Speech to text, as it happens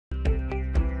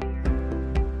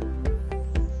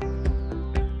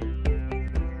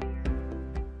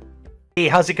Hey,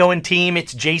 how's it going, team?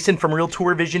 It's Jason from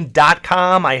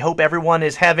RealTourVision.com. I hope everyone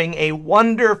is having a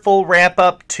wonderful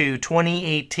wrap-up to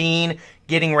 2018,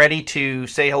 getting ready to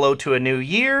say hello to a new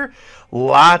year.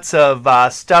 Lots of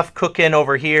stuff cooking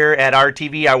over here at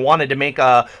RTV. I wanted to make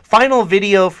a final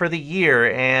video for the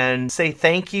year and say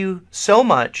thank you so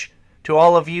much to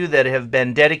all of you that have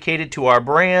been dedicated to our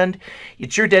brand.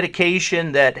 It's your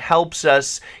dedication that helps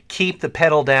us keep the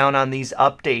pedal down on these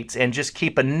updates and just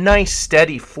keep a nice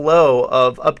steady flow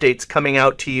of updates coming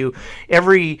out to you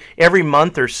every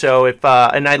month or so.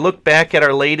 And I look back at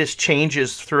our latest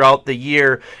changes throughout the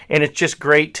year, and it's just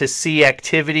great to see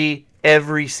activity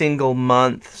every single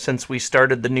month since we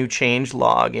started the new change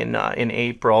log in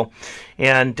April.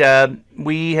 And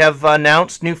we have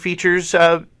announced new features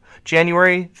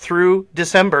January through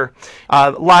December. A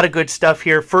lot of good stuff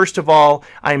here. First of all,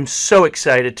 I'm so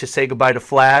excited to say goodbye to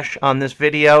Flash on this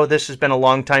video. This has been a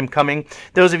long time coming.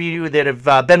 Those of you that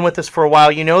have been with us for a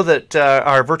while, you know that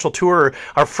our virtual tour,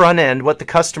 our front end, what the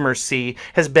customers see,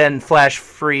 has been Flash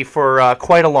free for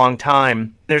quite a long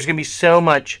time. There's going to be so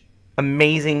much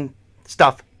amazing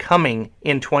stuff coming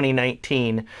in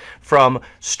 2019, from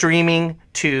streaming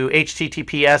to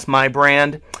HTTPS, my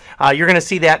brand. You're going to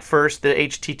see that first, the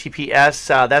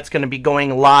HTTPS. That's going to be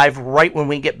going live right when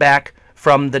we get back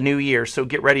from the new year, so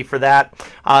get ready for that.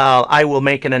 I will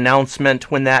make an announcement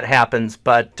when that happens,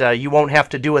 but you won't have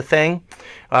to do a thing.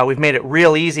 We've made it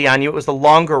real easy on you. It was the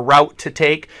longer route to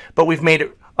take, but we've made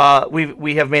it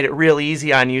we have made it real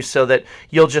easy on you so that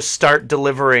you'll just start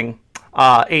delivering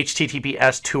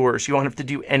HTTPS tours. You won't have to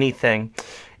do anything.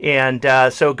 And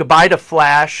so goodbye to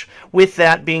Flash. With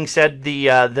that being said,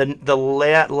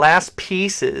 the last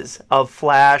pieces of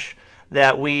Flash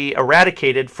that we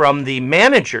eradicated from the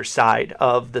manager side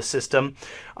of the system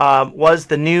was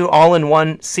the new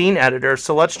all-in-one scene editor.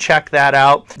 So let's check that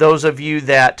out. Those of you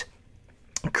that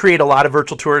create a lot of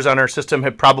virtual tours on our system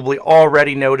have probably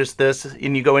already noticed this.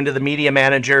 And you go into the media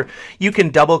manager, you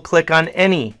can double click on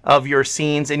any of your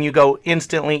scenes and you go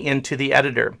instantly into the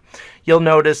editor. You'll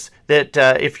notice that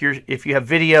if you have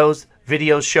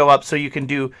videos show up, so you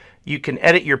can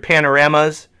edit your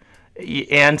panoramas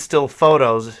and still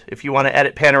photos. If you want to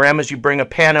edit panoramas, you bring a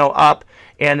pano up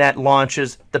and that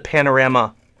launches the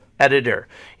panorama editor.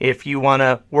 If you want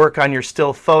to work on your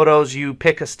still photos, you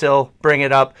pick a still, bring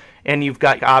it up, and you've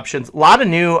got options. A lot of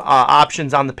new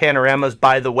options on the panoramas,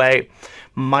 by the way.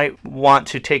 Might want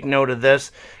to take note of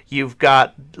this. You've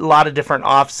got a lot of different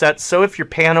offsets. So if your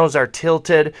panos are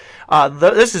tilted,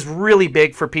 this is really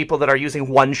big for people that are using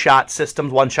one-shot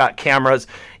systems, one-shot cameras.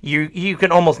 You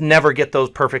can almost never get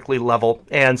those perfectly level.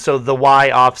 And so the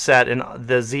Y offset and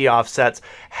the Z offsets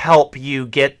help you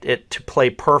get it to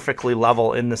play perfectly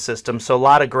level in the system. So a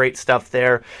lot of great stuff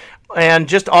there. And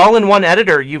just all-in-one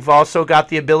editor, you've also got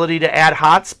the ability to add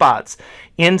hotspots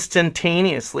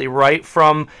instantaneously right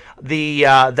from the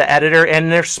editor,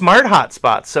 and they're smart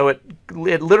hotspots. So it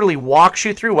literally walks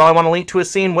you through. Well, I want to link to a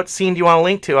scene. What scene do you want to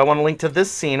link to? I want to link to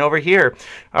this scene over here.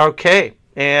 Okay,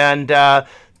 and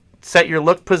set your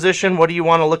look position. What do you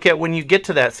want to look at when you get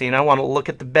to that scene? I want to look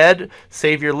at the bed.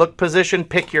 Save your look position.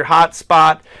 Pick your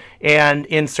hotspot and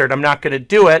insert. I'm not going to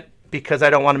do it because I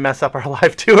don't want to mess up our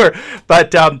live tour,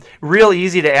 but real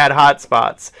easy to add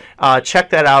hotspots. Check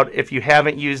that out if you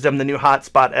haven't used them. The new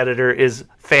Hotspot Editor is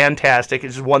fantastic.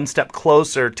 It's just one step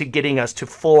closer to getting us to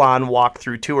full-on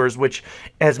walkthrough tours, which,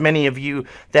 as many of you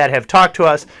that have talked to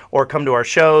us or come to our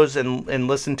shows and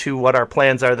listen to what our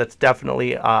plans are, that's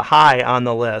definitely high on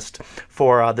the list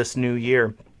for this new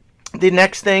year. The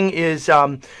next thing is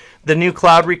the new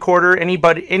cloud recorder.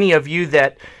 Any of you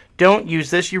that don't use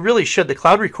this, you really should. The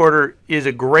cloud recorder is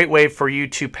a great way for you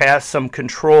to pass some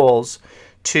controls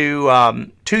to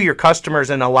your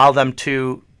customers and allow them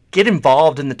to get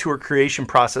involved in the tour creation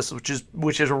process,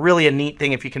 which is really a neat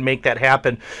thing if you can make that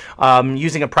happen.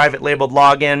 Using a private labeled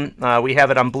login, we have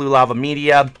it on Blue Lava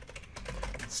Media.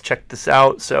 Let's check this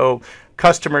out. So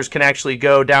customers can actually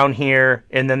go down here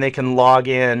and then they can log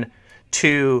in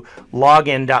to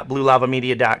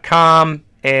login.bluelavamedia.com.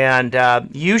 And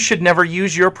you should never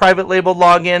use your private label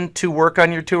login to work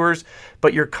on your tours,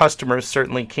 but your customers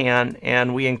certainly can,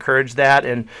 and we encourage that.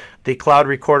 And the cloud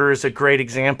recorder is a great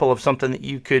example of something that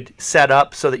you could set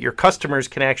up so that your customers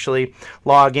can actually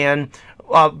log in.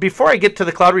 Before I get to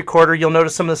the Cloud Recorder, you'll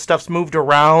notice some of the stuff's moved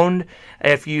around.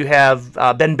 If you have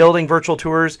been building virtual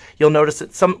tours, you'll notice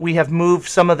that we have moved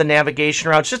some of the navigation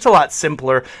around. It's just a lot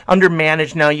simpler. Under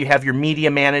Manage now, you have your Media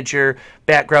Manager,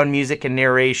 background music and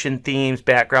narration, themes,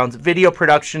 backgrounds. Video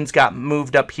productions got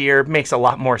moved up here. Makes a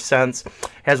lot more sense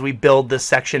as we build this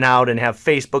section out and have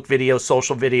Facebook videos,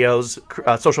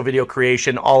 social video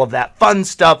creation, all of that fun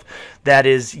stuff that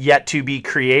is yet to be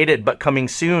created but coming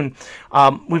soon.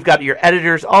 We've got your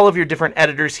editors, all of your different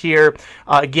editors here.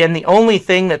 Again, the only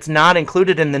thing that's not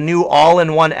included in the new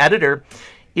all-in-one editor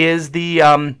is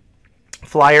the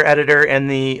flyer editor and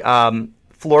the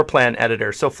floor plan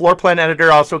editor. So floor plan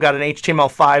editor also got an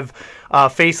HTML5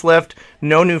 facelift.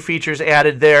 No new features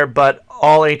added there, but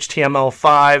all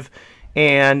HTML5.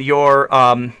 And your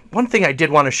one thing I did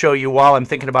want to show you while I'm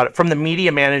thinking about it, from the Media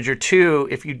Manager too,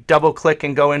 if you double click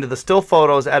and go into the Still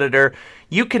Photos editor,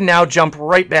 you can now jump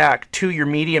right back to your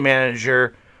Media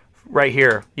Manager right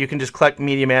here. You can just click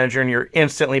Media Manager and you're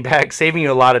instantly back, saving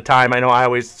you a lot of time. I know I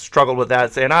always struggled with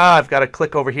that, saying, I've got to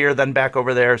click over here, then back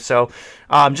over there. So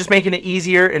just making it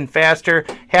easier and faster,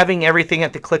 having everything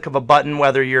at the click of a button,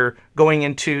 whether you're going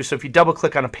into, so if you double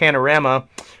click on a panorama,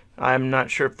 I'm not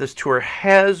sure if this tour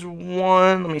has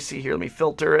one. Let me see here. Let me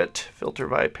filter it. Filter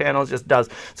by panels. Just does.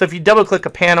 So if you double click a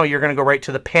panel, you're going to go right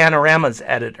to the panoramas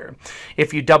editor.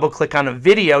 If you double click on a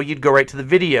video, you'd go right to the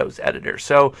videos editor.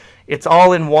 So it's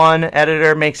all in one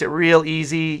editor. Makes it real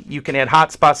easy. You can add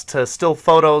hotspots to still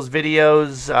photos,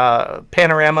 videos,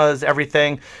 panoramas,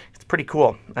 everything. Pretty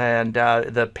cool. And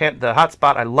the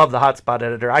hotspot, I love the hotspot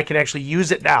editor. I can actually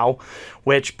use it now,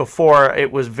 which before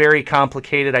it was very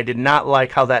complicated. I did not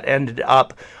like how that ended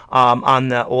up on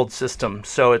the old system.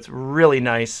 So it's really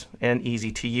nice and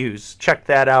easy to use. Check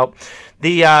that out.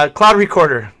 The Cloud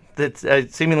Recorder that I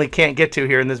seemingly can't get to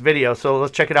here in this video. So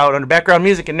let's check it out. Under background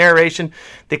music and narration,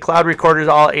 the Cloud Recorder is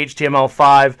all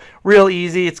HTML5. Real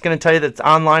easy. It's going to tell you that it's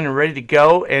online and ready to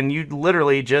go, and you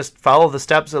literally just follow the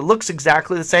steps. It looks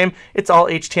exactly the same. It's all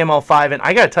HTML5, and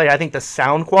I got to tell you, I think the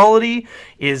sound quality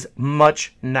is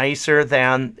much nicer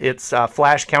than its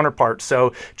Flash counterpart.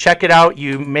 So check it out.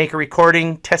 You make a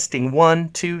recording, testing 1,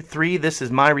 2, 3. This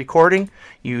is my recording.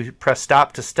 You press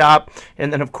stop to stop,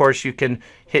 and then of course you can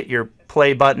hit your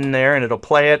play button there and it'll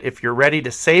play it. If you're ready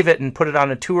to save it and put it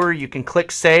on a tour, you can click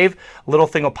save. A little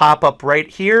thing will pop up right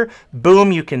here.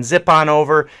 Boom, you can zip on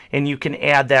over and you can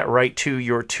add that right to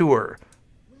your tour.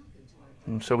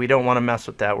 And so we don't want to mess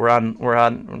with that. We're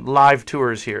on live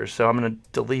tours here, so I'm going to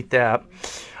delete that.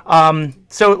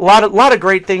 So a lot of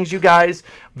great things, you guys.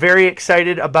 Very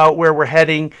excited about where we're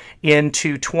heading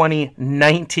into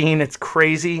 2019. It's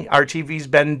crazy. RTV's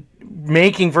been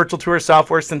making virtual tour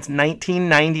software since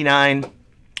 1999.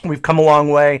 We've come a long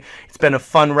way. It's been a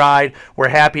fun ride. We're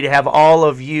happy to have all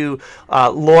of you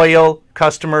loyal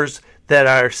customers that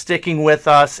are sticking with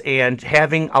us and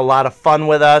having a lot of fun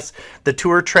with us. The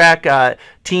Tour Track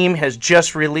team has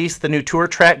just released the new Tour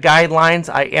Track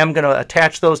guidelines. I am going to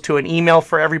attach those to an email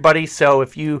for everybody. So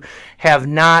if you have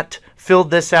not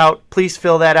filled this out, please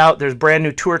fill that out. There's brand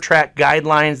new Tour Track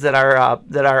guidelines that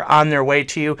are on their way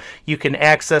to you. You can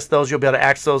access those. You'll be able to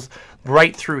access those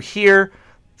right through here,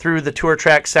 through the Tour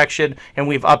Track section, and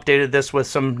we've updated this with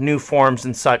some new forms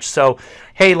and such. So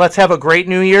hey, let's have a great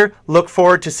new year. Look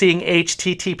forward to seeing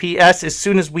HTTPS as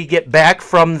soon as we get back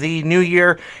from the new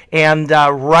year. And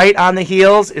right on the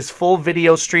heels is full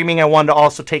video streaming. I wanted to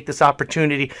also take this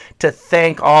opportunity to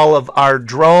thank all of our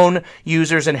drone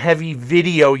users and heavy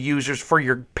video users for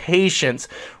your patience.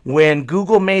 When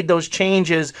Google made those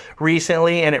changes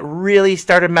recently and it really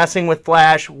started messing with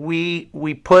Flash, we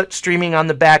put streaming on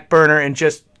the back burner and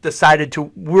just decided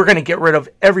we're going to get rid of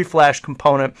every Flash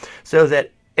component so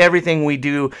that everything we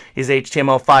do is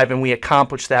HTML5, and we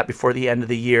accomplished that before the end of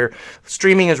the year.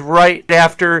 Streaming is right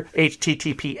after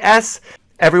HTTPS.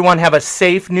 Everyone have a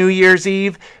safe New Year's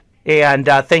Eve, and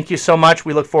thank you so much.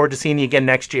 We look forward to seeing you again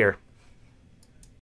next year.